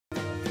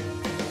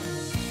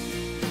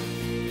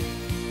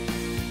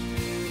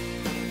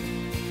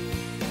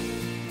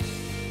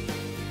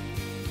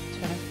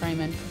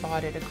Freeman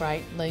provided a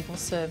great legal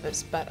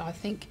service, but I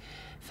think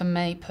for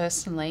me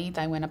personally,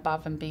 they went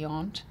above and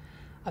beyond.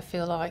 I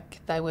feel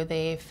like they were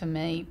there for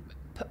me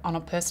on a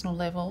personal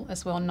level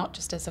as well, not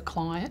just as a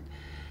client.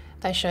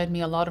 They showed me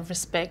a lot of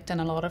respect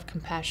and a lot of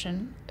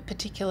compassion.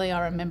 Particularly,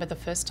 I remember the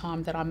first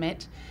time that I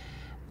met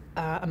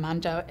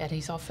Armando at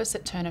his office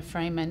at Turner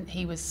Freeman.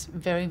 He was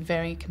very,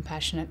 very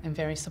compassionate and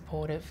very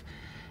supportive.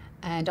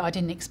 And I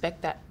didn't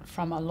expect that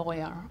from a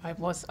lawyer. I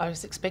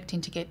was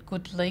expecting to get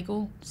good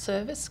legal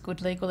service,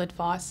 good legal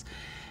advice,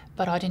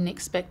 but I didn't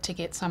expect to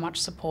get so much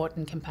support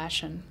and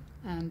compassion.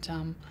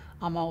 And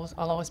I'll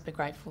always be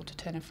grateful to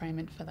Turner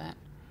Freeman for that.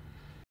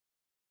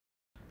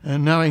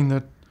 And knowing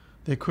that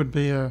there could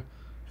be a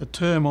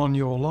term on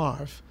your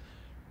life,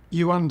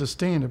 you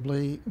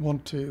understandably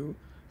want to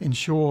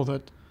ensure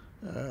that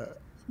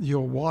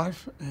your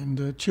wife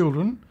and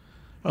children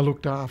are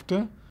looked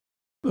after.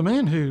 The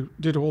man who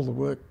did all the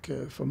work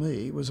for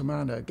me was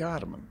Armando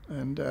Garderman,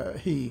 and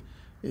he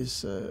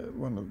is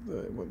one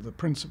of the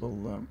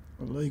principal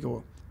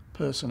legal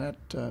person at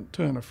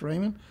Turner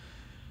Freeman.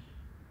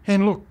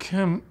 And look,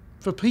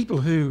 for people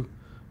who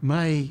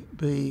may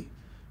be,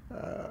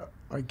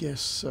 I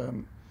guess, a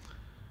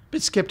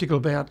bit sceptical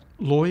about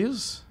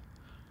lawyers,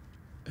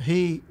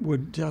 he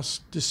would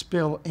just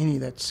dispel any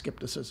of that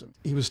scepticism.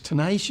 He was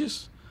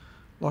tenacious,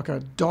 like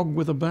a dog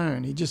with a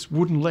bone. He just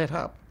wouldn't let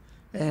up.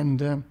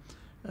 And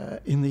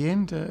in the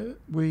end,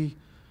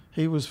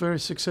 he was very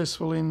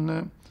successful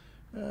in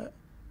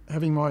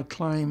having my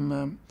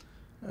claim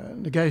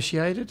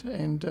negotiated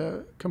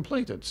and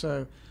completed.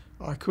 So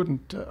I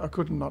couldn't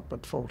not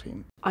but fault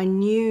him. I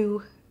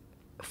knew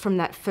from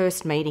that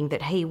first meeting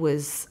that he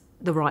was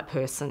the right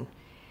person.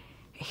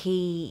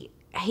 He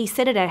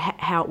said it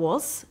how it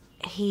was.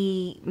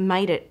 He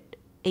made it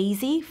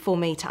easy for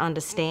me to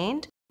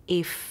understand.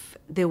 If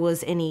there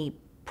was any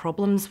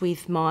problems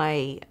with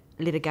my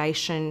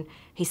litigation,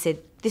 he said,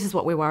 this is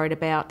what we're worried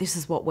about, this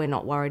is what we're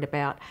not worried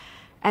about.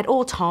 At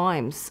all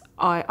times,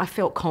 I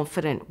felt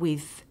confident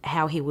with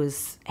how he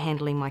was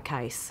handling my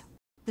case.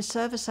 The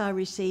service I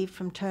received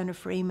from Turner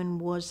Freeman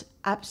was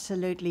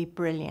absolutely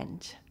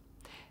brilliant.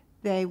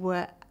 They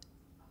were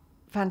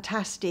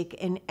fantastic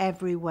in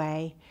every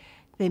way.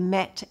 They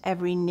met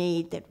every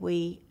need that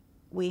we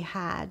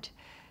had.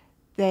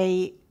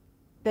 They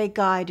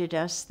guided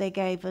us. They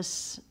gave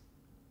us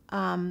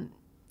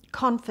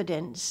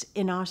confidence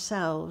in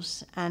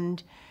ourselves,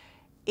 and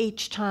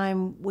each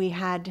time we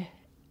had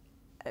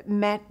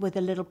met with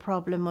a little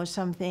problem or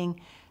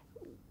something,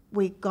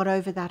 we got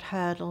over that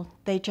hurdle.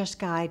 They just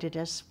guided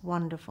us.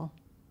 Wonderful.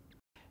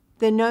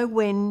 The no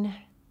win,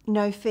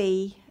 no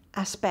fee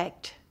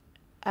aspect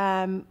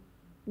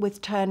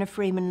with Turner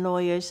Freeman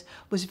Lawyers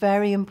was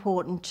very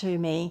important to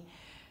me,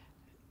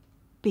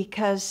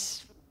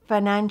 because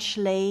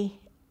financially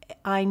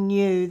I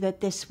knew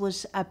that this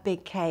was a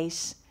big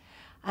case,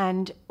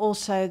 and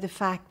also the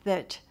fact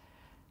that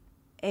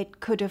it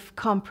could have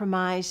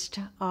compromised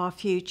our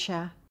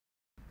future.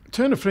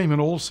 Turner Freeman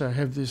also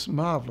have this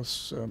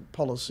marvellous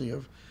policy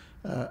of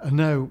a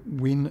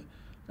no-win,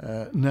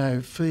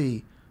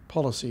 no-fee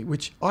policy,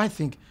 which I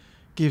think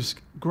gives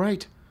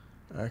great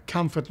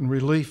comfort and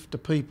relief to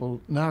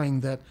people,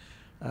 knowing that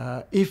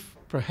if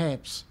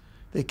perhaps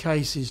their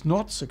case is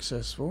not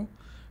successful,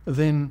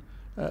 then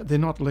they're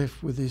not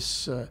left with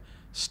this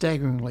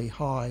staggeringly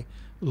high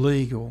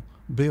legal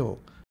bill.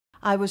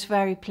 I was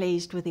very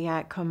pleased with the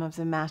outcome of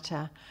the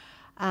matter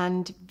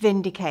and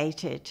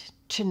vindicated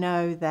to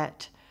know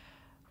that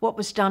what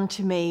was done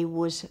to me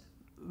was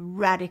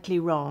radically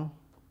wrong.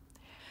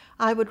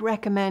 I would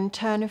recommend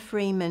Turner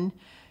Freeman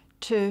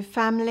to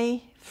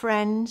family,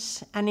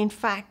 friends, and in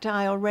fact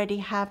I already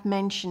have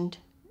mentioned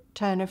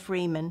Turner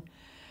Freeman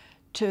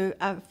to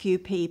a few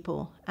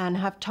people and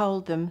have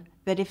told them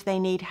that if they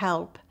need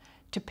help,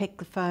 to pick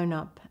the phone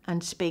up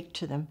and speak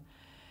to them.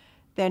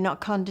 They're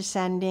not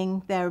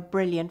condescending, they're a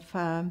brilliant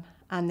firm,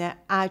 and they're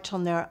out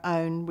on their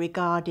own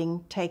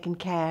regarding taking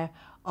care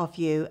of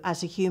you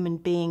as a human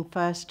being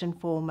first and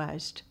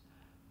foremost.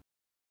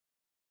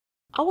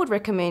 I would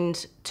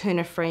recommend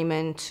Turner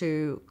Freeman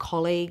to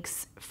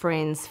colleagues,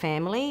 friends,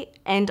 family,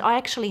 and I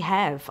actually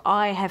have.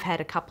 I have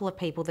had a couple of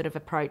people that have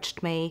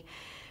approached me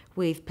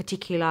with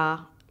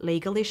particular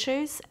legal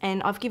issues,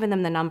 and I've given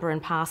them the number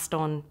and passed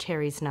on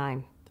Terry's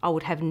name. I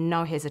would have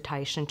no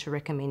hesitation to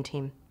recommend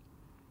him.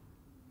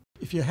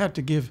 If you had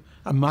to give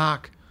a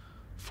mark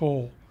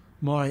for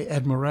my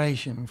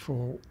admiration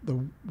for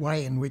the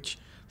way in which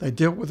they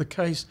dealt with the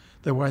case,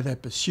 the way they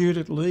pursued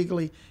it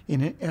legally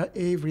in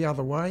every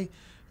other way,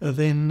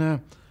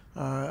 then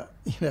out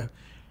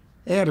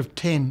of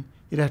 10,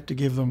 you'd have to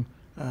give them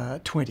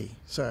 20.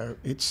 So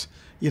it's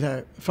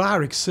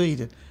far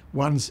exceeded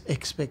one's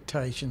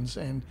expectations,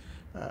 and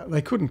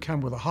they couldn't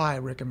come with a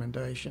higher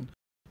recommendation.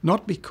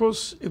 Not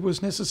because it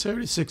was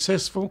necessarily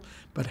successful,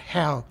 but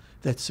how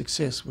that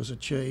success was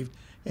achieved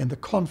and the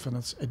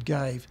confidence it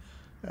gave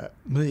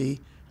me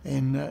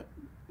in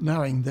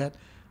knowing that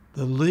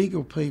the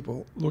legal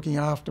people looking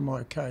after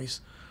my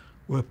case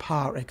were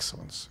par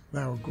excellence.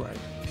 They were great.